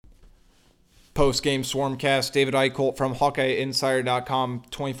post-game Swarmcast. David Eichholt from HawkeyeInsider.com,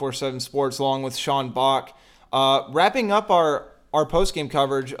 24/7 Sports, along with Sean Bach. Wrapping up our post-game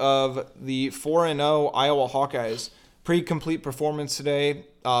coverage of the 4-0 Iowa Hawkeyes. Pretty complete performance today.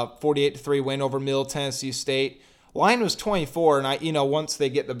 48-3 win over Middle Tennessee State. Line was 24, and once they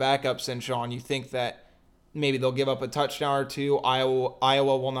get the backups in, Sean, you think that maybe they'll give up a touchdown or two.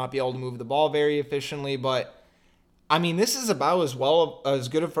 Iowa will not be able to move the ball very efficiently, but I mean, this is about as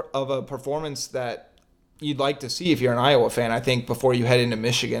good of a performance that you'd like to see if you're an Iowa fan, I think, before you head into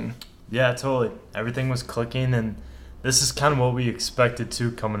Michigan. Yeah, totally. Everything was clicking, and this is kind of what we expected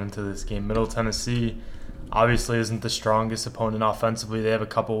too coming into this game. Middle Tennessee obviously isn't the strongest opponent offensively. They have a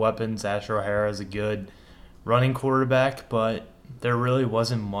couple weapons. Asher O'Hara is a good running quarterback, but there really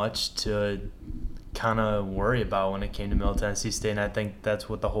wasn't much to kind of worry about when it came to Middle Tennessee State, and I think that's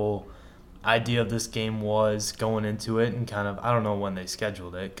what the whole idea of this game was going into it. And kind of, I don't know when they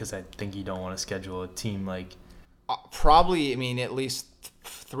scheduled it, because I think you don't want to schedule a team like probably, at least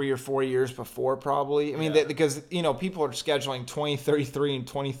 3 or 4 years before, probably. Because people are scheduling 2033 and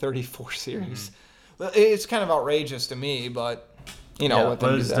 2034 series. Mm-hmm. It's kind of outrageous to me, but but it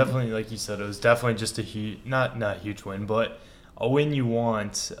was definitely, like you said, it was definitely just a huge, not a huge win, but a win you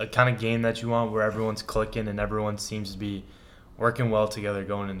want, a kind of game that you want where everyone's clicking and everyone seems to be working well together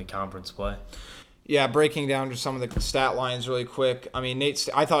going into conference play. Yeah, breaking down just some of the stat lines really quick.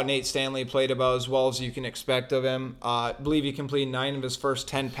 I thought Nate Stanley played about as well as you can expect of him. I believe he completed 9 of his first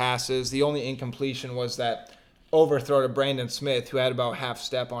 10 passes. The only incompletion was that overthrow to Brandon Smith, who had about half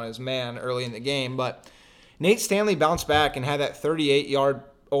step on his man early in the game. But Nate Stanley bounced back and had that 38-yard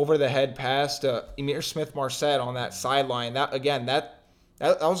over-the-head pass to Ihmir Smith-Marsette on that sideline. That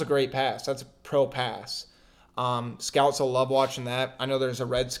was a great pass. That's a pro pass. Scouts will love watching that. I know there's a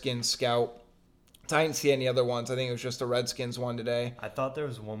Redskins scout. I didn't see any other ones. I think it was just a Redskins one today. I thought there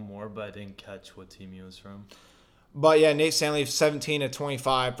was one more, but I didn't catch what team he was from. But yeah, Nate Stanley 17 of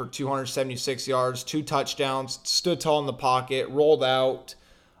 25 for 276 yards, 2 touchdowns, stood tall in the pocket, rolled out.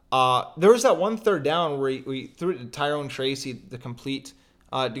 There was that one third down where we threw it to Tyrone Tracy to complete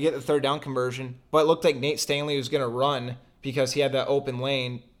to get the third down conversion, but it looked like Nate Stanley was going to run because he had that open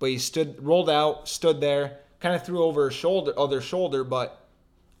lane, but he rolled out, stood there, kind of threw over his other shoulder, but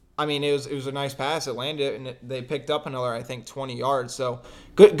it was a nice pass. It landed, and they picked up another, I think, 20 yards. So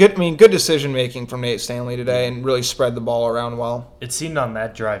good decision making from Nate Stanley today, and really spread the ball around well. It seemed on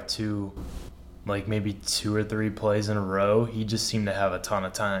that drive too, like maybe 2 or 3 plays in a row, he just seemed to have a ton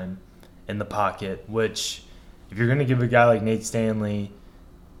of time in the pocket. Which, if you're gonna give a guy like Nate Stanley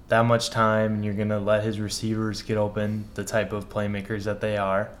that much time, and you're gonna let his receivers get open, the type of playmakers that they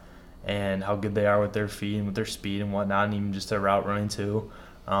are, and how good they are with their feet and with their speed and whatnot, and even just their route running too.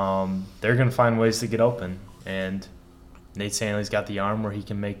 They're going to find ways to get open, and Nate Stanley's got the arm where he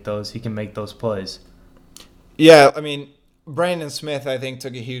can make those plays. Yeah, Brandon Smith, I think,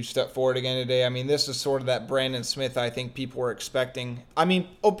 took a huge step forward again today. This is sort of that Brandon Smith I think people were expecting.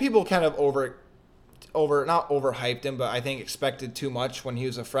 People kind of not overhyped him, but I think expected too much when he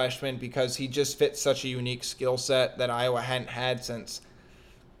was a freshman, because he just fits such a unique skill set that Iowa hadn't had since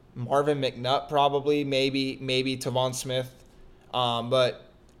Marvin McNutt, probably, maybe Tavon Smith. But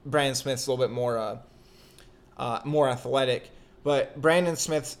Brandon Smith's a little bit more athletic. But Brandon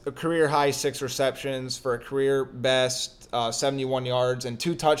Smith's a career high 6 receptions for a career best 71 yards and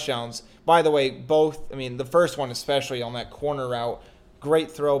 2 touchdowns. By the way, both, the first one especially on that corner route,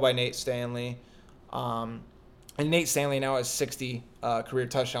 great throw by Nate Stanley. And Nate Stanley now has 60 career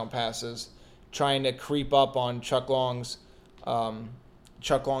touchdown passes, trying to creep up on Chuck Long's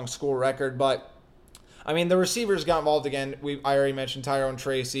school record. But the receivers got involved again. I already mentioned Tyrone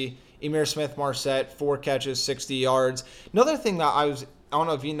Tracy, Ihmir Smith-Marsette, 4 catches, 60 yards. Another thing that I don't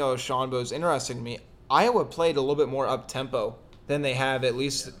know if you know, Sean, but it was interesting to me. Iowa played a little bit more up-tempo than they have, at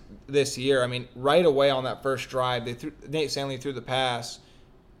least this year. Right away on that first drive, Nate Stanley threw the pass,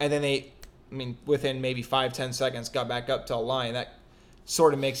 and then within maybe 5-10 seconds, got back up to a line. That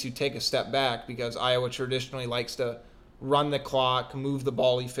sort of makes you take a step back, because Iowa traditionally likes to run the clock, move the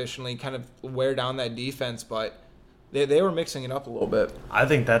ball efficiently, kind of wear down that defense, but they were mixing it up a little bit. I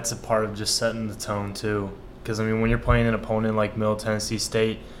think that's a part of just setting the tone too, because when you're playing an opponent like Middle Tennessee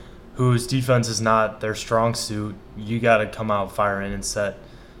State, whose defense is not their strong suit, you got to come out firing and set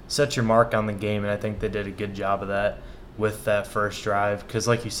your mark on the game, and I think they did a good job of that with that first drive. Because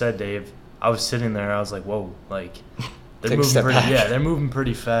like you said, Dave, I was sitting there, I was like, whoa, they're moving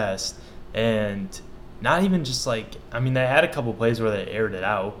pretty fast, and not even just they had a couple plays where they aired it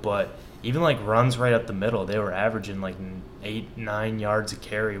out, but even runs right up the middle, they were averaging 8-9 yards a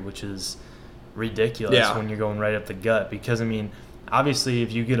carry, which is ridiculous when you're going right up the gut. Because Obviously,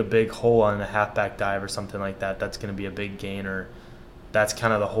 if you get a big hole on a halfback dive or something like that, that's going to be a big gain, or that's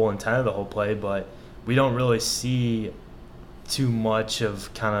kind of the whole intent of the whole play. But we don't really see too much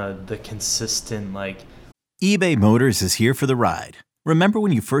of kind of the consistent, like. eBay Motors is here for the ride. Remember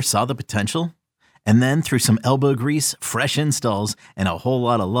when you first saw the potential? And then through some elbow grease, fresh installs, and a whole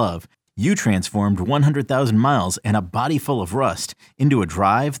lot of love, you transformed 100,000 miles and a body full of rust into a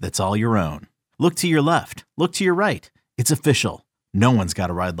drive that's all your own. Look to your left. Look to your right. It's official. No one's got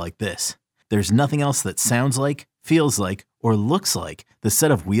a ride like this. There's nothing else that sounds like, feels like, or looks like the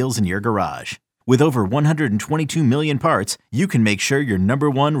set of wheels in your garage. With over 122 million parts, you can make sure your number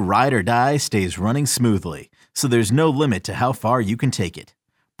one ride or die stays running smoothly. So there's no limit to how far you can take it.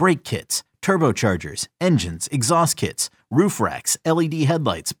 Brake kits, turbochargers, engines, exhaust kits, roof racks, LED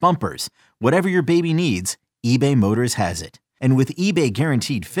headlights, bumpers, whatever your baby needs, eBay Motors has it. And with eBay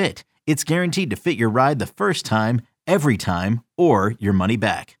Guaranteed Fit, it's guaranteed to fit your ride the first time, every time, or your money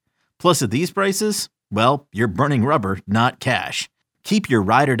back. Plus, at these prices, well, you're burning rubber, not cash. Keep your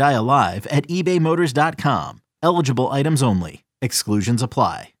ride or die alive at ebaymotors.com. Eligible items only. Exclusions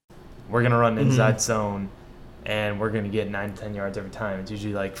apply. We're going to run inside zone, and we're going to get 9 to 10 yards every time. It's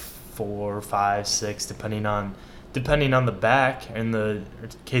usually like 4, 5, 6, depending on the back and the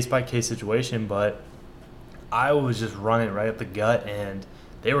case-by-case situation. But Iowa was just running right up the gut, and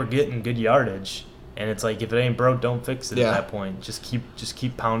they were getting good yardage. And it's like, if it ain't broke, don't fix it at that point. Just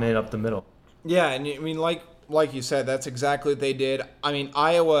keep pounding it up the middle. Yeah, and I mean, like you said, that's exactly what they did. I mean,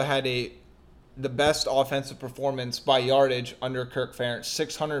 Iowa had the best offensive performance by yardage under Kirk Ferentz,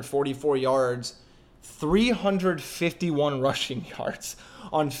 644 yards, 351 rushing yards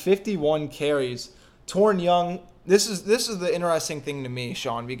on 51 carries. Torn Young, this is the interesting thing to me,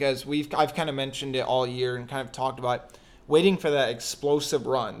 Sean, because I've kind of mentioned it all year and kind of talked about waiting for that explosive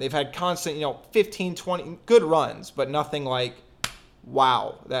run. They've had constant, 15, 20 good runs, but nothing like,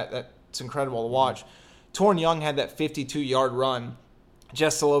 wow, that's incredible to watch. Torn Young had that 52-yard run,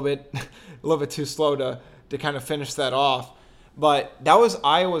 just a little bit too slow to kind of finish that off. But that was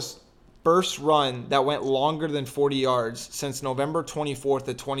Iowa's first run that went longer than 40 yards since November 24th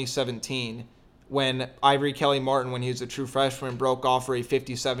of 2017, when Ivory Kelly-Martin, when he was a true freshman, broke off for a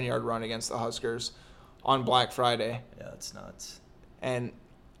 57-yard run against the Huskers on Black Friday. Yeah, that's nuts. And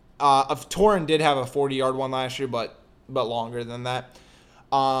Torren did have a 40-yard one last year, but longer than that.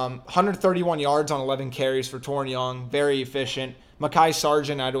 131 yards on 11 carries for Torren Young. Very efficient. Mekhi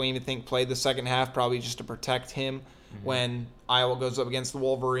Sargent, I don't even think played the second half, probably just to protect him when Iowa goes up against the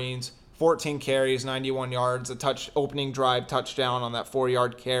Wolverines. 14 carries, 91 yards, opening drive touchdown on that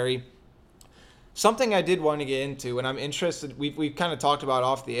 4-yard carry. Something I did want to get into, and I'm interested, we've kind of talked about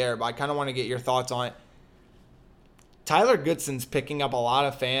off the air, but I kind of want to get your thoughts on it. Tyler Goodson's picking up a lot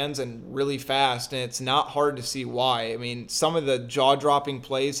of fans and really fast, and it's not hard to see why. I mean, some of the jaw-dropping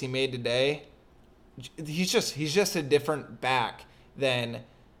plays he made today, he's just a different back than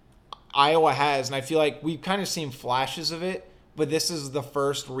Iowa has, and I feel like we've kind of seen flashes of it, but this is the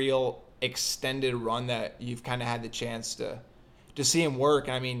first real extended run that you've kind of had the chance to see him work.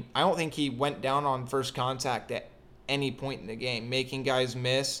 And I mean, I don't think he went down on first contact at any point in the game, making guys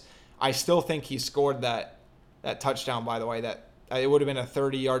miss. I still think he scored that touchdown, by the way. That it would have been a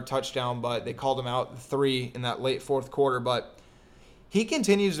 30-yard touchdown, but they called him out 3 in that late fourth quarter. But he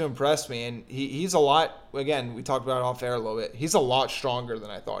continues to impress me, and he's a lot, again, we talked about it off air a little bit, he's a lot stronger than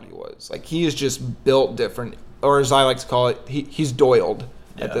I thought he was. Like, he is just built different, or as I like to call it, he's doiled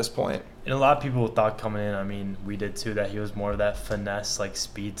at this point. And a lot of people thought coming in, I mean, we did too, that he was more of that finesse, like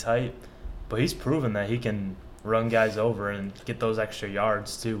speed type. But he's proven that he can run guys over and get those extra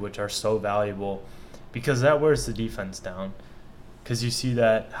yards too, which are so valuable, because that wears the defense down. Because you see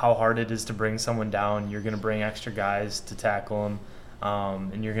that how hard it is to bring someone down. You're going to bring extra guys to tackle them,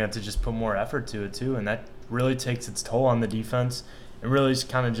 and you're going to have to just put more effort to it too. And that really takes its toll on the defense. It really is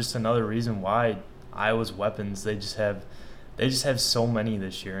kind of just another reason why Iowa's weapons, they just have so many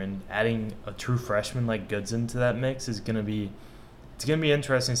this year, and adding a true freshman like Goodson to that mix is going to be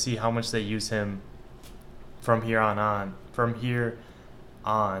interesting to see how much they use him from here on.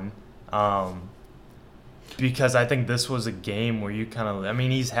 Because I think this was a game where you kind of, I mean,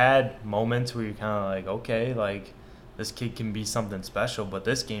 he's had moments where you're kind of like, okay, like this kid can be something special, but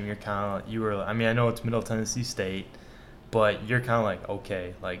this game I know it's Middle Tennessee State, but you're kind of like,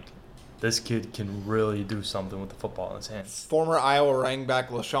 okay, like this kid can really do something with the football in his hands. Former Iowa running back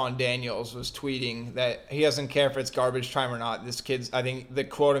LaShawn Daniels was tweeting that he doesn't care if it's garbage time or not. I think the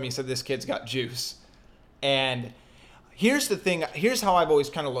quote of him, he said, this kid's got juice. And here's the thing. Here's how I've always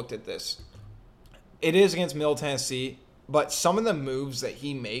kind of looked at this. It is against Middle Tennessee, but some of the moves that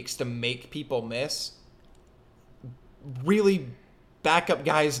he makes to make people miss really backup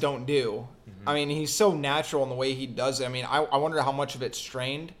guys don't do. I mean, he's so natural in the way he does it. I mean, I wonder how much of it's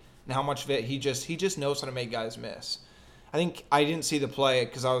trained and how much of it he just knows how to make guys miss. I think I didn't see the play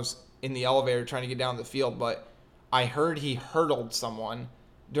because I was in the elevator trying to get down the field, but I heard he hurdled someone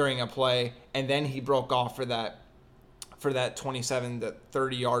during a play, and then he broke off for that 27 to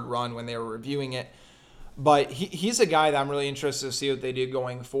 30 yard run when they were reviewing it. But he's a guy that I'm really interested to see what they do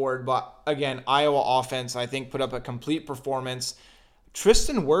going forward. But again, Iowa offense, I think, put up a complete performance.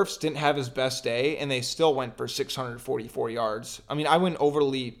 Tristan Wirfs didn't have his best day, and they still went for 644 yards. I mean, I wouldn't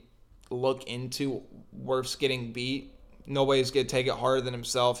overly look into Wirfs getting beat. Nobody's going to take it harder than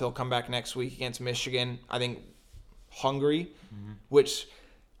himself. He'll come back next week against Michigan, I think, hungry, which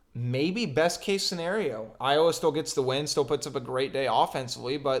maybe best case scenario. Iowa still gets the win, still puts up a great day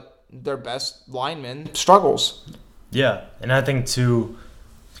offensively, but their best lineman struggles. Yeah, and I think, too,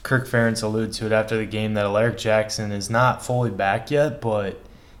 Kirk Ferentz alluded to it after the game that Alaric Jackson is not fully back yet, but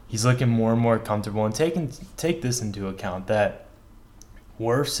he's looking more and more comfortable. And take this into account that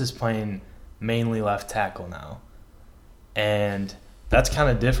Wirfs is playing mainly left tackle now. And that's kind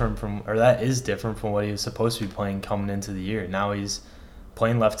of different that is different from what he was supposed to be playing coming into the year. Now he's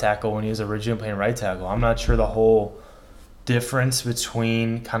playing left tackle when he was originally playing right tackle. I'm not sure the whole difference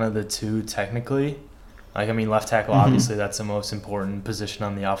between kind of the two technically. Like, I mean, left tackle, obviously, that's the most important position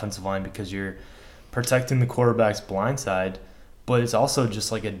on the offensive line because you're protecting the quarterback's blind side, but it's also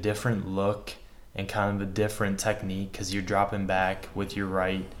just like a different look and kind of a different technique because you're dropping back with your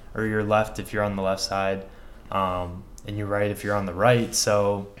right or your left if you're on the left side, and you're right if you're on the right.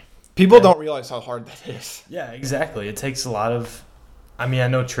 So people don't realize how hard that is. Yeah, exactly. It takes a lot of – I mean, I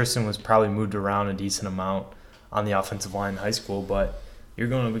know Tristan was probably moved around a decent amount on the offensive line in high school, but you're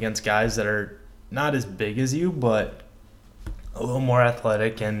going up against guys that are not as big as you, but a little more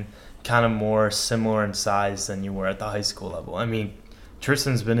athletic and kind of more similar in size than you were at the high school level. I mean,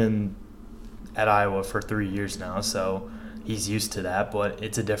 Tristan's been at Iowa for 3 years now, so he's used to that, but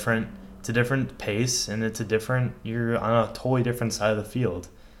it's a different pace, and you're on a totally different side of the field.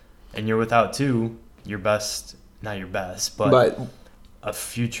 And you're without not your best, but a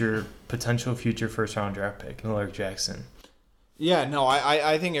potential future first-round draft pick, Alaric Jackson. Yeah, no,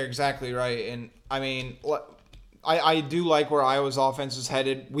 I think you're exactly right. And, I mean, I do like where Iowa's offense is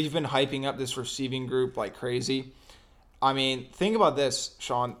headed. We've been hyping up this receiving group like crazy. I mean, think about this,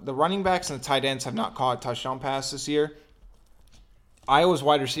 Sean. The running backs and the tight ends have not caught a touchdown pass this year. Iowa's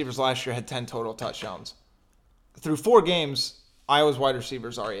wide receivers last year had 10 total touchdowns. Through 4 games, Iowa's wide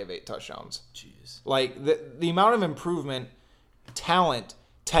receivers already have 8 touchdowns. Jeez. Like, the amount of improvement, talent,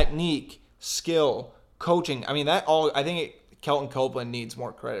 technique, skill, coaching, I mean, I think Kelton Copeland needs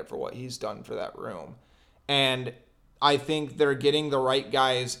more credit for what he's done for that room. And I think they're getting the right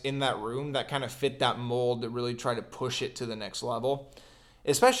guys in that room that kind of fit that mold to really try to push it to the next level,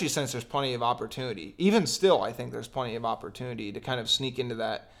 especially since there's plenty of opportunity. Even still, I think there's plenty of opportunity to kind of sneak into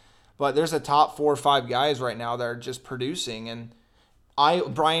that. But there's a top 4 or 5 guys right now that are just producing. And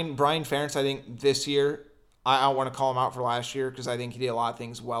Brian Ferentz, I think this year, I don't want to call him out for last year because I think he did a lot of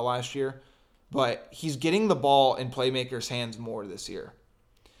things well last year. But he's getting the ball in playmakers' hands more this year.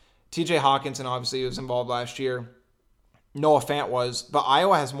 TJ Hawkinson obviously was involved last year. Noah Fant was. But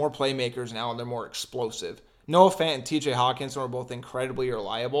Iowa has more playmakers now, and they're more explosive. Noah Fant and TJ Hawkinson are both incredibly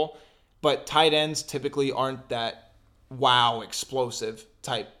reliable. But tight ends typically aren't that wow, explosive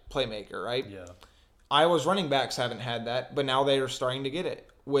type playmaker, right? Yeah. Iowa's running backs haven't had that, but now they are starting to get it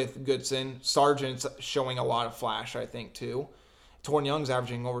with Goodson. Sargent's showing a lot of flash, I think, too. Torrin Young's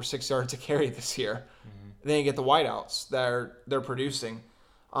averaging over 6 yards a carry this year. Then you get the wideouts that they're producing.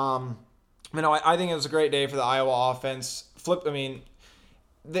 I think it was a great day for the Iowa offense.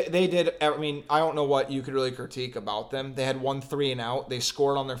 They did. I mean, I don't know what you could really critique about them. They had 1 3-and-out. They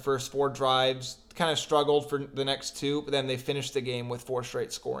scored on their first 4 drives. Kind of struggled for the next 2, but then they finished the game with 4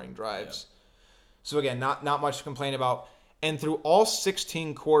 straight scoring drives. Yeah. So again, not much to complain about. And through all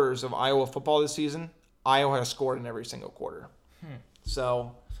 16 quarters of Iowa football this season, Iowa has scored in every single quarter.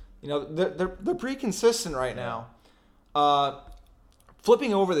 So, they're pretty consistent right now.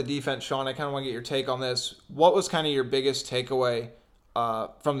 Flipping over the defense, Sean, I kind of want to get your take on this. What was kind of your biggest takeaway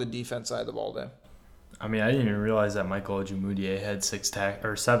from the defense side of the ball today? I mean, I didn't even realize that Michael Ojemudia had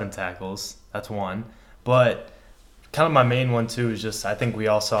 7 tackles. That's 1. But kind of my main one, too, is just I think we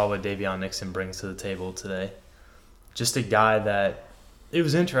all saw what Davion Nixon brings to the table today. Just a guy that it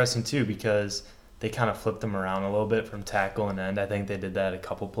was interesting, too, because they kind of flipped him around a little bit from tackle and end. I think they did that a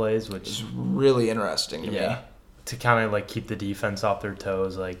couple plays, which is really interesting to me. To kind of like keep the defense off their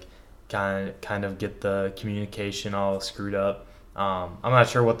toes, like kind of get the communication all screwed up. I'm not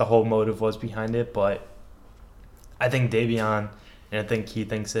sure what the whole motive was behind it, but I think Davion And I think he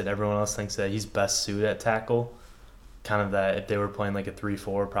thinks that everyone else thinks that he's best suited at tackle. Kind of that if they were playing like a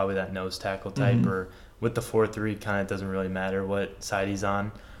 3-4, probably that nose tackle type, or with the 4-3, kind of doesn't really matter what side he's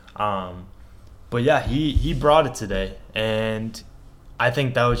on. But yeah, he brought it today, and I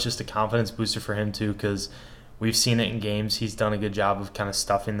think that was just a confidence booster for him too, because we've seen it in games. He's done a good job of kind of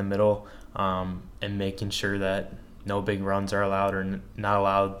stuffing the middle and making sure that no big runs are allowed or not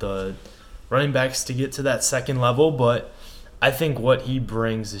allowed the running backs to get to that second level. But I think what he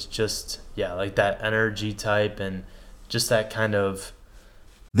brings is just, like that energy type and just that kind of.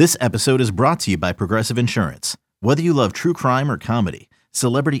 This episode is brought to you by Progressive Insurance. Whether you love true crime or comedy,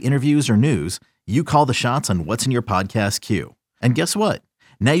 celebrity interviews or news, you call the shots on what's in your podcast queue. And guess what?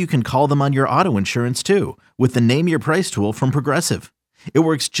 Now you can call them on your auto insurance too with the Name Your Price tool from Progressive. It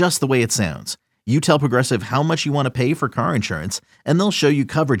works just the way it sounds. You tell Progressive how much you want to pay for car insurance, and they'll show you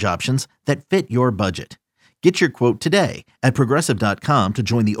coverage options that fit your budget. Get your quote today at Progressive.com to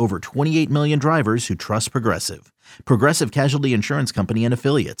join the over 28 million drivers who trust Progressive. Progressive Casualty Insurance Company and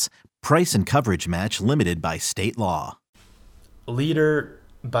Affiliates. Price and coverage match limited by state law. Leader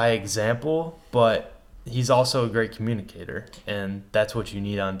by example, but he's also a great communicator, and that's what you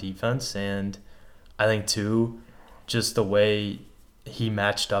need on defense. And I think, too, just the way he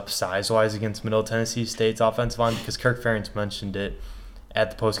matched up size-wise against Middle Tennessee State's offensive line, because Kirk Ferentz mentioned it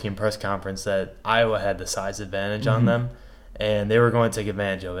at the post-game press conference that Iowa had the size advantage on them, and they were going to take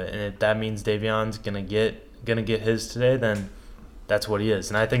advantage of it. And if that means Davion's gonna get his today, then that's what he is.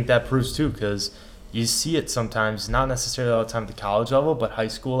 And I think that proves too, because you see it sometimes, not necessarily all the time at the college level, but high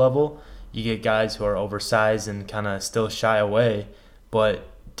school level. You get guys who are oversized and kind of still shy away, but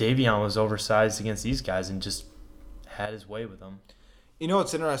Davion was oversized against these guys and just had his way with them. You know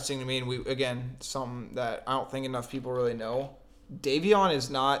what's interesting to me, and something that I don't think enough people really know.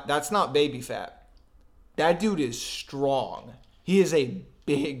 Davion that's not baby fat. That dude is strong. He is a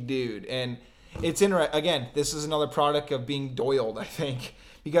big dude. And it's interesting. Again, this is another product of being doiled, I think,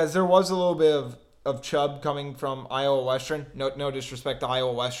 because there was a little bit of chub coming from Iowa Western. No disrespect to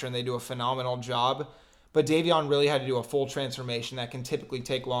Iowa Western. They do a phenomenal job. But Davion really had to do a full transformation that can typically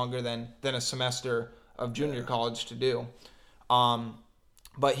take longer than a semester of junior college to do.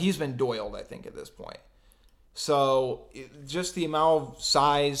 But he's been doiled, I think, at this point. So just the amount of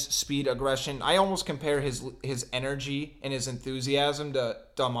size, speed, aggression, I almost compare his energy and his enthusiasm to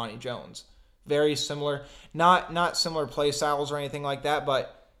Amani Jones. Very similar, not similar play styles or anything like that,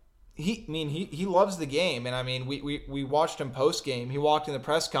 but he loves the game. And I mean, we watched him post game. He walked in the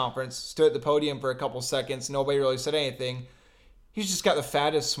press conference, stood at the podium for a couple seconds. Nobody really said anything. He's just got the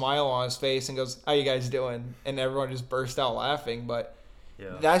fattest smile on his face and goes, "How you guys doing?" And everyone just burst out laughing. But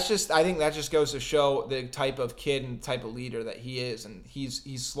I think that just goes to show the type of kid and type of leader that he is, and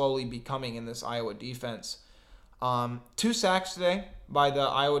he's slowly becoming in this Iowa defense. 2 sacks today by the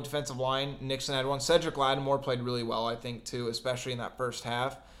Iowa defensive line. Nixon had one. Cedric Lattimore played really well, I think, too, especially in that first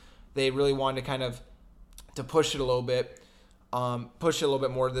half. They really wanted to kind of to push it a little bit,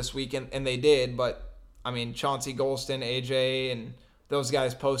 more this week, and they did. But I mean, Chauncey Golston, AJ, and those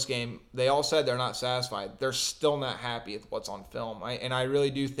guys post-game, they all said they're not satisfied. They're still not happy with what's on film. And I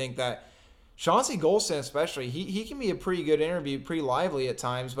really do think that Chauncey Golston especially, he can be a pretty good interview, pretty lively at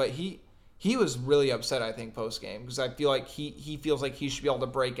times, but he was really upset, I think, post-game, because I feel like he feels like he should be able to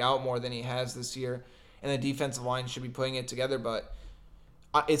break out more than he has this year, and the defensive line should be putting it together. But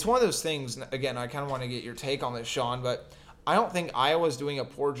it's one of those things, again, I kind of want to get your take on this, Sean, but I don't think Iowa's doing a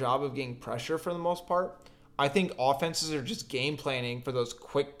poor job of getting pressure for the most part. I think offenses are just game planning for those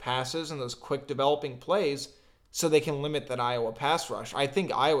quick passes and those quick developing plays so they can limit that Iowa pass rush. I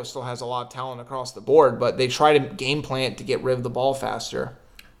think Iowa still has a lot of talent across the board, but they try to game plan to get rid of the ball faster.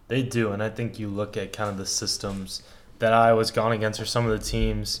 They do, and I think you look at kind of the systems that Iowa's gone against, or some of the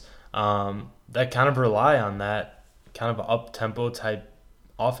teams that kind of rely on that kind of up-tempo type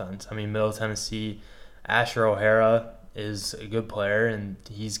offense. I mean, Middle Tennessee, Asher O'Hara is a good player, and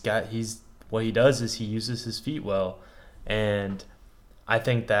what he does is he uses his feet well. And I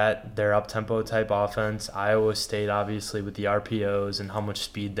think that their up-tempo type offense, Iowa State obviously with the RPOs and how much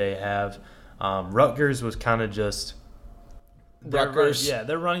speed they have. Rutgers was kind of just Rutgers.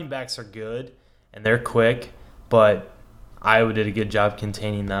 Their running backs are good and they're quick, but Iowa did a good job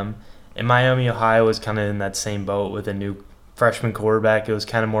containing them. And Miami, Ohio was kind of in that same boat with a new freshman quarterback. It was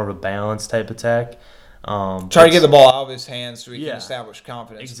kind of more of a balanced type attack. Try to get the ball out of his hands so he can establish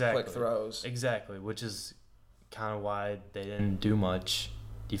confidence and quick throws. Exactly, which is kind of why they didn't do much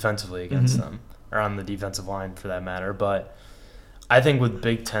defensively against them, or on the defensive line for that matter. But I think with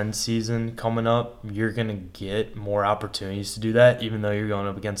Big Ten season coming up, you're going to get more opportunities to do that, even though you're going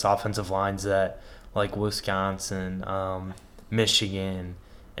up against offensive lines that, like Wisconsin, Michigan,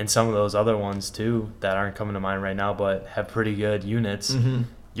 and some of those other ones too that aren't coming to mind right now, but have pretty good units. Mm-hmm.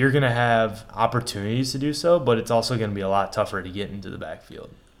 You're going to have opportunities to do so, but it's also going to be a lot tougher to get into the backfield.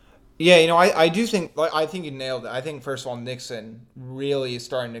 Yeah, I do think you nailed it. I think, first of all, Nixon really is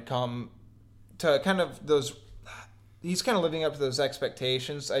starting to come to kind of those – he's kind of living up to those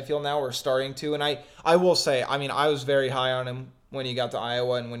expectations. I feel now we're starting to. And I will say, I mean, I was very high on him when he got to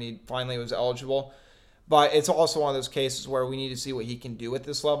Iowa and when he finally was eligible. But it's also one of those cases where we need to see what he can do at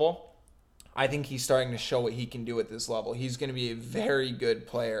this level. I think he's starting to show what he can do at this level. He's going to be a very good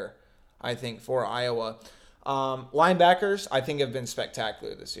player, I think, for Iowa. Linebackers, I think, have been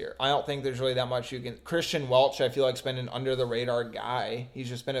spectacular this year. I don't think there's really that much you can. Christian Welch, I feel like, has been an under the radar guy. He's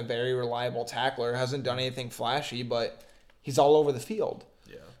just been a very reliable tackler. Hasn't done anything flashy, but he's all over the field.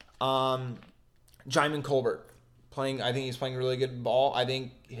 Yeah. Jaimin Colbert I think he's playing really good ball. I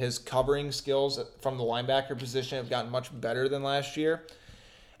think his covering skills from the linebacker position have gotten much better than last year.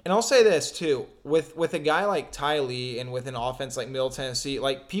 And I'll say this too, with a guy like Ty Lee and with an offense like Middle Tennessee,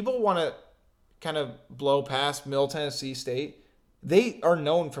 like, people want to kind of blow past Middle Tennessee State. They are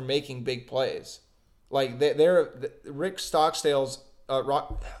known for making big plays. Like, Rick Stockstill's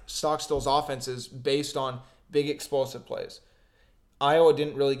offense is based on big explosive plays. Iowa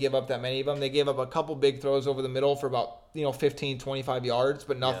didn't really give up that many of them. They gave up a couple big throws over the middle for about 15, 25 yards,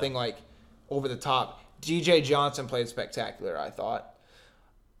 but nothing like over the top. DJ Johnson played spectacular, I thought.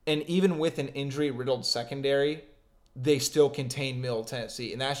 And even with an injury-riddled secondary, they still contained Middle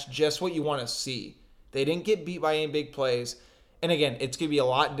Tennessee, and that's just what you want to see. They didn't get beat by any big plays. And again, it's going to be a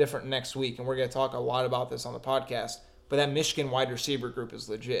lot different next week, and we're going to talk a lot about this on the podcast, but that Michigan wide receiver group is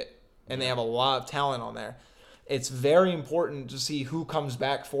legit, and they have a lot of talent on there. It's very important to see who comes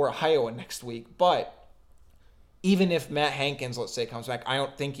back for Iowa next week, but even if Matt Hankins, let's say, comes back, I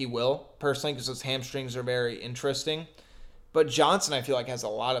don't think he will, personally, because his hamstrings are very interesting. But Johnson, I feel like, has a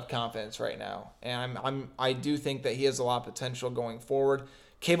lot of confidence right now, and I do think that he has a lot of potential going forward.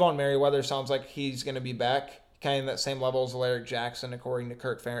 Kayvon Merriweather sounds like he's going to be back, kind of at that same level as Alaric Jackson, according to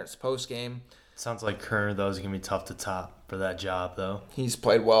Kirk Ferentz post-game. Sounds like Kerr, though, is going to be tough to top for that job, though. He's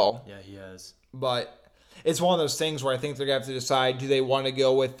played well. Yeah, he has. But it's one of those things where I think they're going to have to decide, do they want to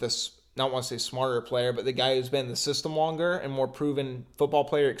go with this, not want to say smarter player, but the guy who's been in the system longer and more proven football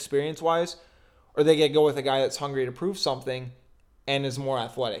player experience-wise, or they get to go with a guy that's hungry to prove something and is more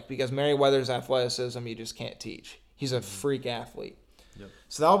athletic, because Merriweather's athleticism you just can't teach. He's a freak athlete. Yep.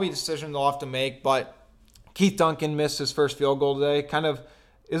 So that'll be a decision they'll have to make. But Keith Duncan missed his first field goal today. Kind of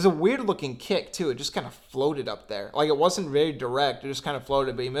is a weird-looking kick, too. It just kind of floated up there. Like, it wasn't very direct. It just kind of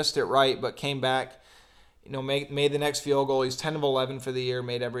floated, but he missed it right, but came back, made the next field goal. He's 10 of 11 for the year,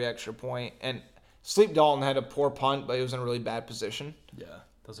 made every extra point. And Sleep Dalton had a poor punt, but he was in a really bad position. Yeah.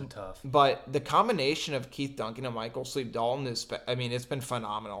 Those are tough. But the combination of Keith Duncan and Michael Sleep Dalton it's been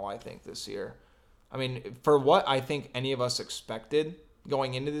phenomenal, I think, this year. I mean, for what I think any of us expected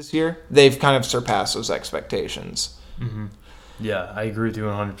going into this year, they've kind of surpassed those expectations. Mm-hmm. Yeah, I agree with you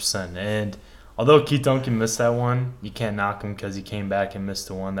 100%. And although Keith Duncan missed that one, you can't knock him because he came back and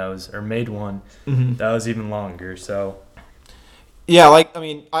missed made one that was even longer. So. Yeah,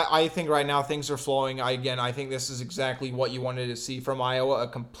 I think right now things are flowing. I think this is exactly what you wanted to see from Iowa, a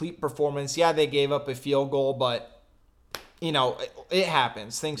complete performance. Yeah, they gave up a field goal, but, it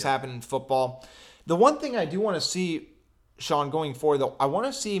happens. Things happen in football. The one thing I do want to see, Sean, going forward, though, I want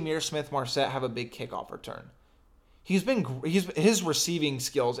to see Ihmir Smith-Marsette have a big kickoff return. His receiving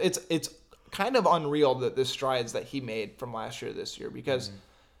skills, it's kind of unreal that the strides that he made from last year to this year, because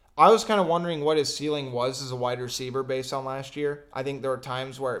I was kind of wondering what his ceiling was as a wide receiver based on last year. I think there were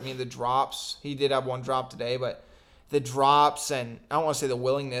times where, the drops, he did have one drop today, but the drops and I don't want to say the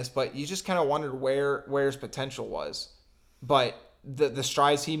willingness, but you just kind of wondered where his potential was. But the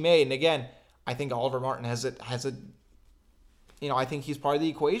strides he made, and again, I think Oliver Martin has a I think he's part of the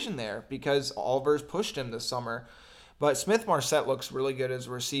equation there because Oliver's pushed him this summer. But Smith-Marsette looks really good as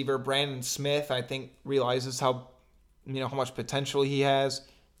a receiver. Brandon Smith, I think, realizes how much potential he has.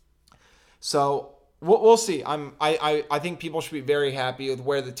 So we'll see. I think people should be very happy with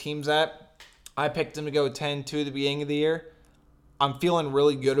where the team's at. I picked them to go 10-2 at the beginning of the year. I'm feeling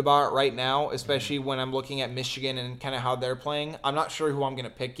really good about it right now, especially when I'm looking at Michigan and kind of how they're playing. I'm not sure who I'm going to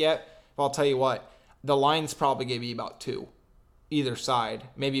pick yet, but I'll tell you what. The line's probably going to be about 2, either side.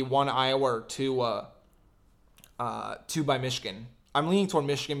 Maybe 1 Iowa or 2 by Michigan. I'm leaning toward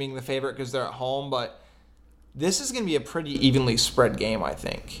Michigan being the favorite because they're at home, but this is going to be a pretty evenly spread game, I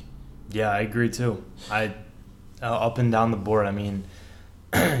think. Yeah, I agree too. Up and down the board.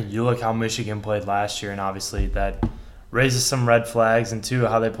 You look how Michigan played last year, and obviously that raises some red flags, and too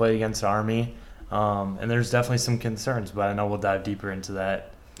how they played against Army. And there's definitely some concerns, but I know we'll dive deeper into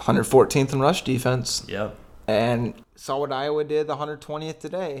that. 114th in rush defense. Yep. And saw what Iowa did, the 120th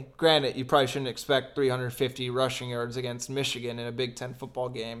today. Granted, you probably shouldn't expect 350 rushing yards against Michigan in a Big Ten football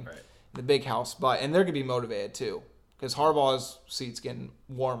game, Right. in the big house. And they're going to be motivated too, because Harbaugh's seat's getting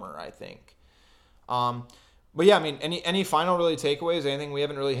warmer, I think. But yeah, I mean, any final really takeaways? Anything we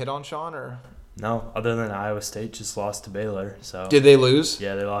haven't really hit on, Sean? Or No, other than Iowa State just lost to Baylor. So did they lose?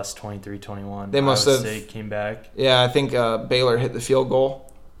 Yeah, they lost 23-21. They must Iowa have. State came back. Yeah, I think Baylor hit the field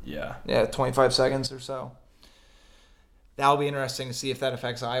goal. Yeah. Yeah, 25 seconds or so. That'll be interesting to see if that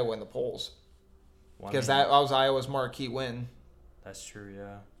affects Iowa in the polls, because that was Iowa's marquee win. That's true,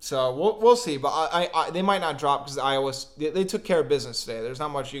 yeah. So we'll see, but I they might not drop because they took care of business today. There's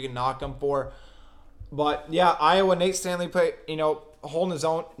not much you can knock them for. But yeah, Iowa, Nate Stanley played, holding his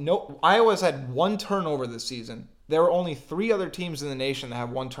own. No, Iowa's had one turnover this season. There are only 3 other teams in the nation that have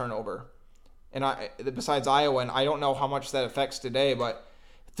one turnover, and besides Iowa, and I don't know how much that affects today, but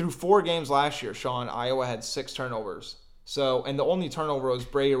through 4 games last year, Sean, Iowa had 6 turnovers. So, and the only turnover was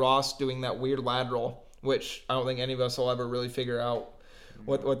Brady Ross doing that weird lateral, which I don't think any of us will ever really figure out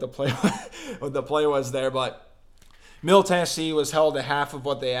what the play was there. But Middle Tennessee was held to half of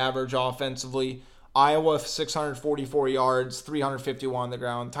what they average offensively. Iowa 644 yards, 351 on the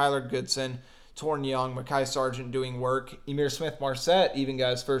ground. Tyler Goodson, Torrin Young, Mekhi Sargent doing work. Emir Smith-Marset even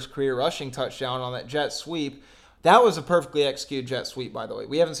got his first career rushing touchdown on that jet sweep. That was a perfectly executed jet sweep, by the way.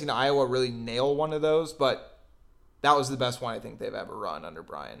 We haven't seen Iowa really nail one of those, but that was the best one I think they've ever run under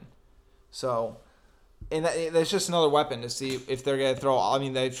Brian. So, and that's just another weapon to see if they're going to throw. I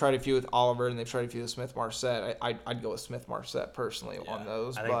mean, they've tried a few with Oliver and they've tried a few with Smith-Marset. I'd go with Smith-Marset personally on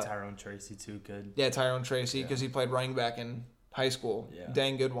those. I think Tyrone Tracy too could. Yeah, Tyrone Tracy, because he played running back in high school. Yeah.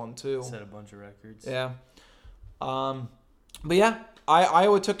 Dang good one too. Set a bunch of records. Yeah. But yeah,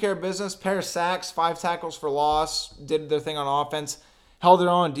 Iowa took care of business. Pair of sacks, 5 tackles for loss, did their thing on offense, held their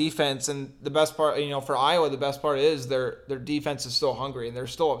own on defense, and the best part, for Iowa, the best part is their defense is still hungry, and they're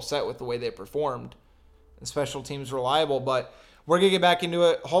still upset with the way they performed. And special teams reliable, but we're going to get back into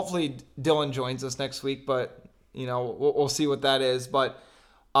it. Hopefully Dylan joins us next week, but, we'll see what that is. But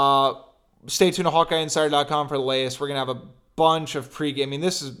stay tuned to HawkeyeInsider.com for the latest. We're going to have a bunch of pregame. I mean,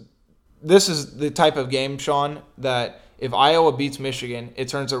 this is the type of game, Sean, that if Iowa beats Michigan, it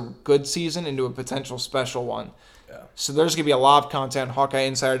turns a good season into a potential special one. Yeah. So there's going to be a lot of content on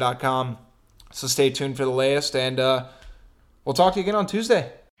HawkeyeInsider.com. So stay tuned for the latest, and we'll talk to you again on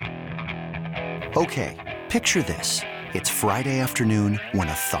Tuesday. Okay, picture this. It's Friday afternoon when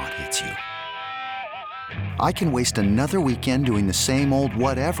a thought hits you. I can waste another weekend doing the same old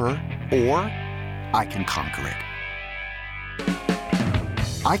whatever, or I can conquer it.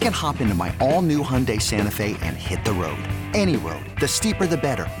 I can hop into my all-new Hyundai Santa Fe and hit the road. Any road. The steeper, the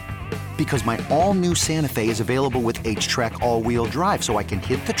better. Because my all-new Santa Fe is available with H-Track all-wheel drive, so I can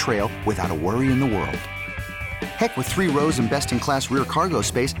hit the trail without a worry in the world. Heck, with 3 rows and best-in-class rear cargo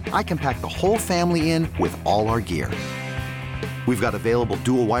space, I can pack the whole family in with all our gear. We've got available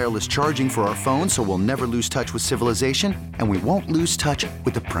dual wireless charging for our phones, so we'll never lose touch with civilization, and we won't lose touch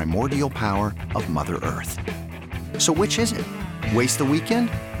with the primordial power of Mother Earth. So which is it? Waste the weekend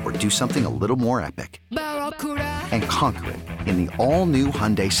or do something a little more epic? And conquer it in the all-new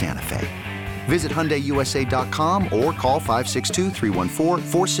Hyundai Santa Fe. Visit HyundaiUSA.com or call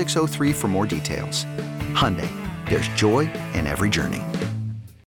 562-314-4603 for more details. Hyundai, there's joy in every journey.